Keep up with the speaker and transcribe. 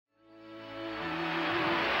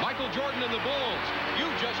Jordan and the Bulls. You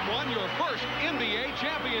just won your first NBA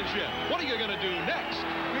championship. What are you going to do next?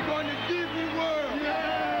 We're going to Disney World.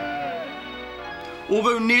 Yeah!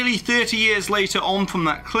 Although nearly 30 years later on from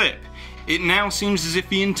that clip, it now seems as if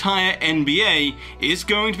the entire NBA is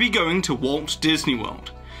going to be going to Walt Disney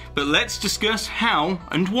World. But let's discuss how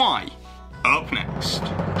and why. Up next.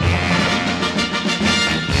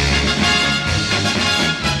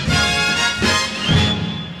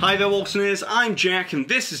 Hi there Waltonaires, I'm Jack and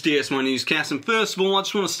this is DSNY Newscast, and first of all I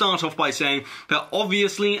just want to start off by saying that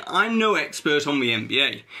obviously I'm no expert on the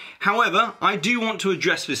NBA. However, I do want to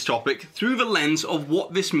address this topic through the lens of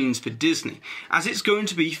what this means for Disney, as it's going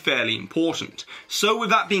to be fairly important. So with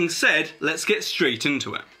that being said, let's get straight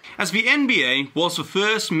into it. As the NBA was the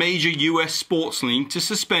first major US sports league to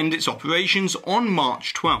suspend its operations on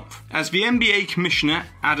March 12th, as the NBA Commissioner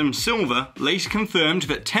Adam Silver later confirmed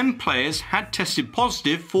that 10 players had tested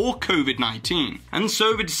positive for COVID-19, and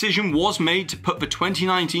so the decision was made to put the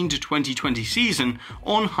 2019 to 2020 season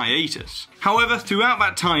on hiatus. However, throughout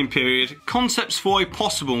that time period, concepts for a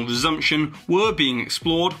possible resumption were being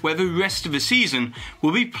explored where the rest of the season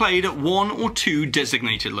will be played at one or two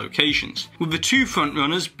designated locations, with the two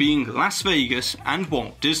frontrunners being Las Vegas and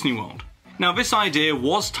Walt Disney World. Now this idea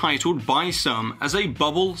was titled by some as a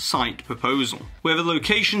bubble site proposal, where the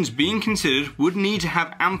locations being considered would need to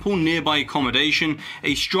have ample nearby accommodation,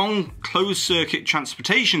 a strong closed-circuit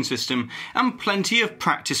transportation system, and plenty of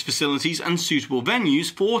practice facilities and suitable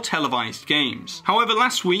venues for televised games. However,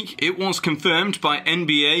 last week it was confirmed by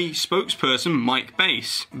NBA spokesperson Mike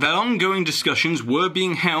Bass that ongoing discussions were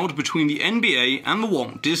being held between the NBA and the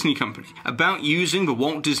Walt Disney Company about using the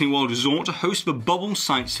Walt Disney World Resort to host the bubble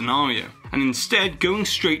site scenario, and instead going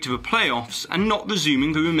straight to the playoffs and not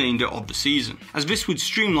resuming the remainder of the season, as this would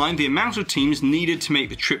streamline the amount of teams needed to make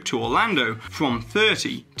the trip to Orlando from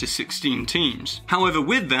 30 to 16 teams. However,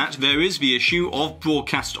 with that there is the issue of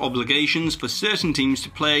broadcast obligations for certain teams to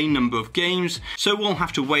play a number of games, so we'll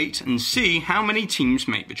have to wait and see how many teams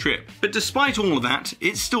make the trip. But despite all of that,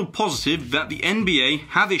 it's still positive that the NBA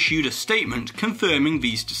have issued a statement confirming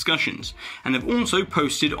these discussions, and have also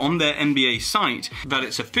posted on their NBA site that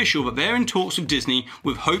it's official that they're in talks with Disney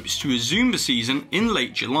with hopes to resume the season in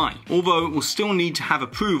late July, although it will still need to have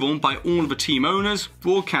approval by all of the team owners,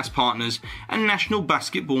 broadcast partners and National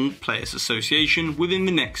Basketball Players Association within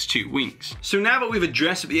the next 2 weeks. So now that we've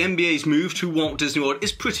addressed that the NBA's move to Walt Disney World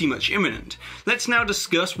is pretty much imminent, let's now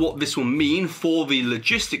discuss what this will mean for the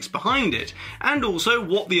logistics behind it, and also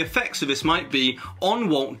what the effects of this might be on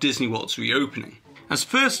Walt Disney World's reopening. As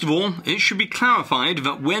first of all, it should be clarified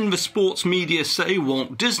that when the sports media say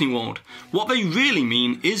Walt Disney World, what they really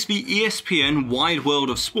mean is the ESPN Wide World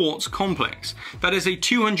of Sports complex. That is a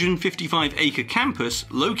 255-acre campus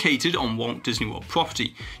located on Walt Disney World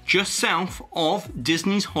property, just south of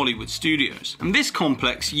Disney's Hollywood Studios. And this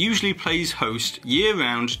complex usually plays host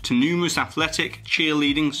year-round to numerous athletic,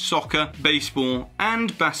 cheerleading, soccer, baseball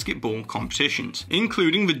and basketball competitions,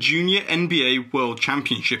 including the Junior NBA World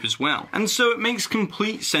Championship as well. And so it makes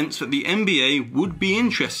complete sense that the NBA would be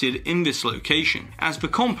interested in this location, as the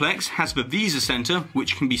complex has the Visa Center,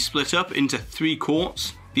 which can be split up into 3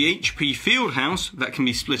 courts, the HP Fieldhouse that can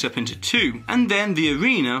be split up into 2, and then the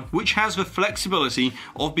arena, which has the flexibility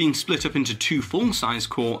of being split up into 2 full-size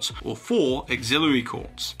courts or 4 auxiliary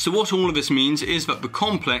courts. So what all of this means is that the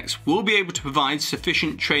complex will be able to provide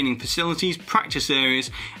sufficient training facilities, practice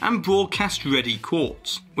areas and broadcast-ready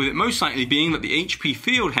courts, with it most likely being that the HP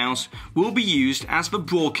Fieldhouse will be used as the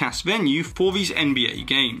broadcast venue for these NBA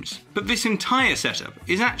games. But this entire setup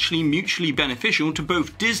is actually mutually beneficial to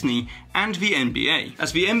both Disney and the NBA,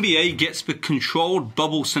 as the NBA gets the controlled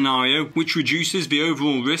bubble scenario, which reduces the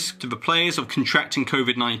overall risk to the players of contracting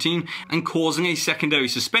COVID-19 and causing a secondary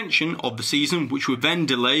suspension of the season, which would then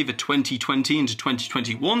delay the 2020 into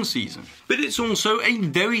 2021 season. But it's also a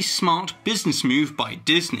very smart business move by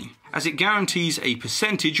Disney, as it guarantees a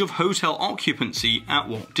percentage of hotel occupancy at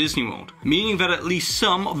Walt Disney World, meaning that at least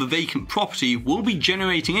some of the vacant property will be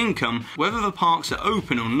generating income whether the parks are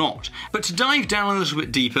open or not. But to dive down a little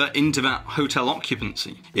bit deeper into that hotel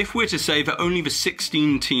occupancy, if we're to say that only the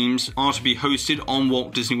 16 teams are to be hosted on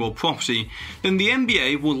Walt Disney World property, then the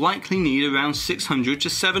NBA will likely need around 600 to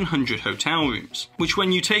 700 hotel rooms, which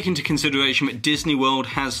when you take into consideration that Disney World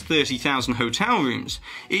has 30,000 hotel rooms,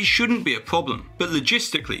 it shouldn't be a problem. But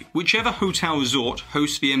logistically, whichever hotel resort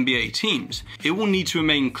hosts the NBA teams, it will need to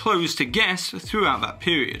remain closed to guests throughout that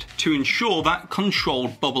period to ensure that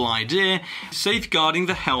controlled bubble idea, safeguarding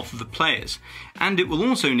the health of the players. And it will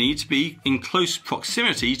also need to be in close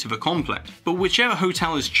proximity to the complex. But whichever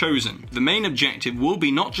hotel is chosen, the main objective will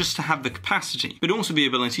be not just to have the capacity, but also the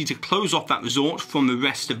ability to close off that resort from the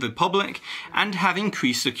rest of the public and have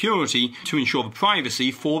increased security to ensure the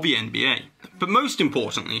privacy for the NBA. But most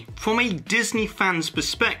importantly, from a Disney fan's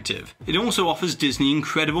perspective, it also offers Disney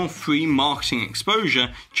incredible free marketing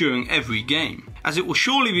exposure during every game, as it will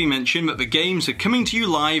surely be mentioned that the games are coming to you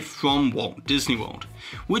live from Walt Disney World,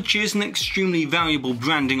 which is an extremely valuable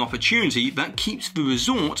branding opportunity that keeps the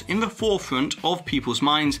resort in the forefront of people's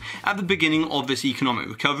minds at the beginning of this economic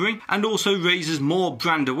recovery, and also raises more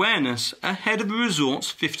brand awareness ahead of the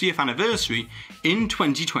resort's 50th anniversary in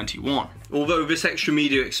 2021. Although this extra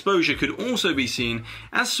media exposure could also be seen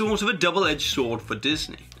as sort of a double-edged sword for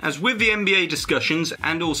Disney. As with the NBA discussions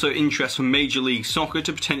and also interest from Major League Soccer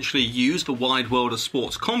to potentially use the wide world of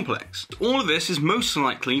sports complex, all of this is most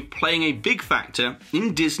likely playing a big factor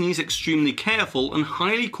in Disney's extremely careful and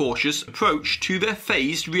highly cautious approach to their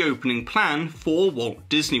phased reopening plan for Walt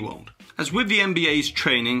Disney World. As with the NBA's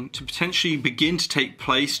training to potentially begin to take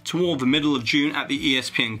place toward the middle of June at the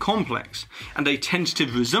ESPN complex, and a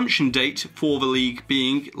tentative resumption date for the league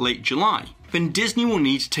being late July, then Disney will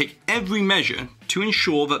need to take every measure to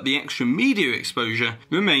ensure that the extra media exposure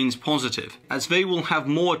remains positive, as they will have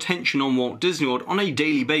more attention on Walt Disney World on a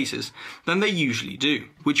daily basis than they usually do,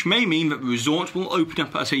 which may mean that the resort will open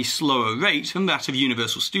up at a slower rate than that of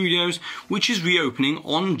Universal Studios, which is reopening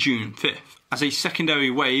on June 5th. As a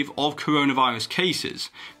secondary wave of coronavirus cases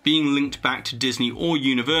being linked back to Disney or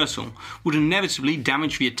Universal would inevitably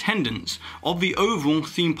damage the attendance of the overall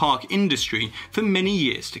theme park industry for many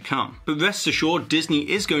years to come. But rest assured,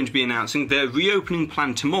 Disney is going to be announcing their reopening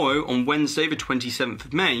plan tomorrow on Wednesday the 27th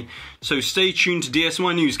of May, so stay tuned to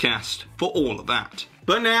DSNY Newscast for all of that.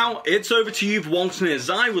 But now, it's over to you, Walt, and as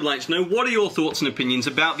I would like to know, what are your thoughts and opinions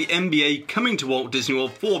about the NBA coming to Walt Disney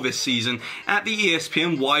World for this season at the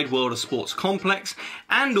ESPN Wide World of Sports complex,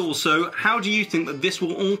 and also, how do you think that this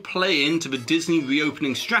will all play into the Disney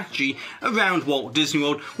reopening strategy around Walt Disney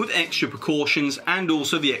World with extra precautions and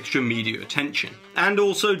also the extra media attention? And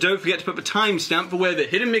also, don't forget to put the timestamp for where the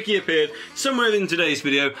hidden Mickey appeared somewhere in today's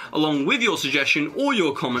video, along with your suggestion or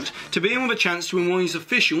your comment, to be in with a chance to win one of these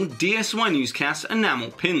official DSNY Newscast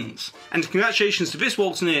enamel pins. And congratulations to this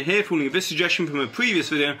Waltoneer here for winning this suggestion from a previous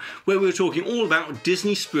video where we were talking all about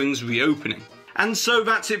Disney Springs reopening. And so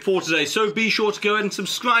that's it for today, so be sure to go ahead and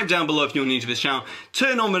subscribe down below if you're new to this channel,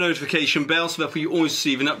 turn on the notification bell so that you always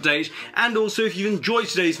receive an update, and also if you've enjoyed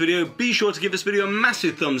today's video, be sure to give this video a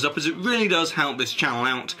massive thumbs up as it really does help this channel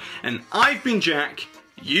out. And I've been Jack,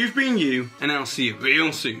 you've been you, and I'll see you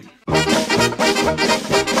real soon.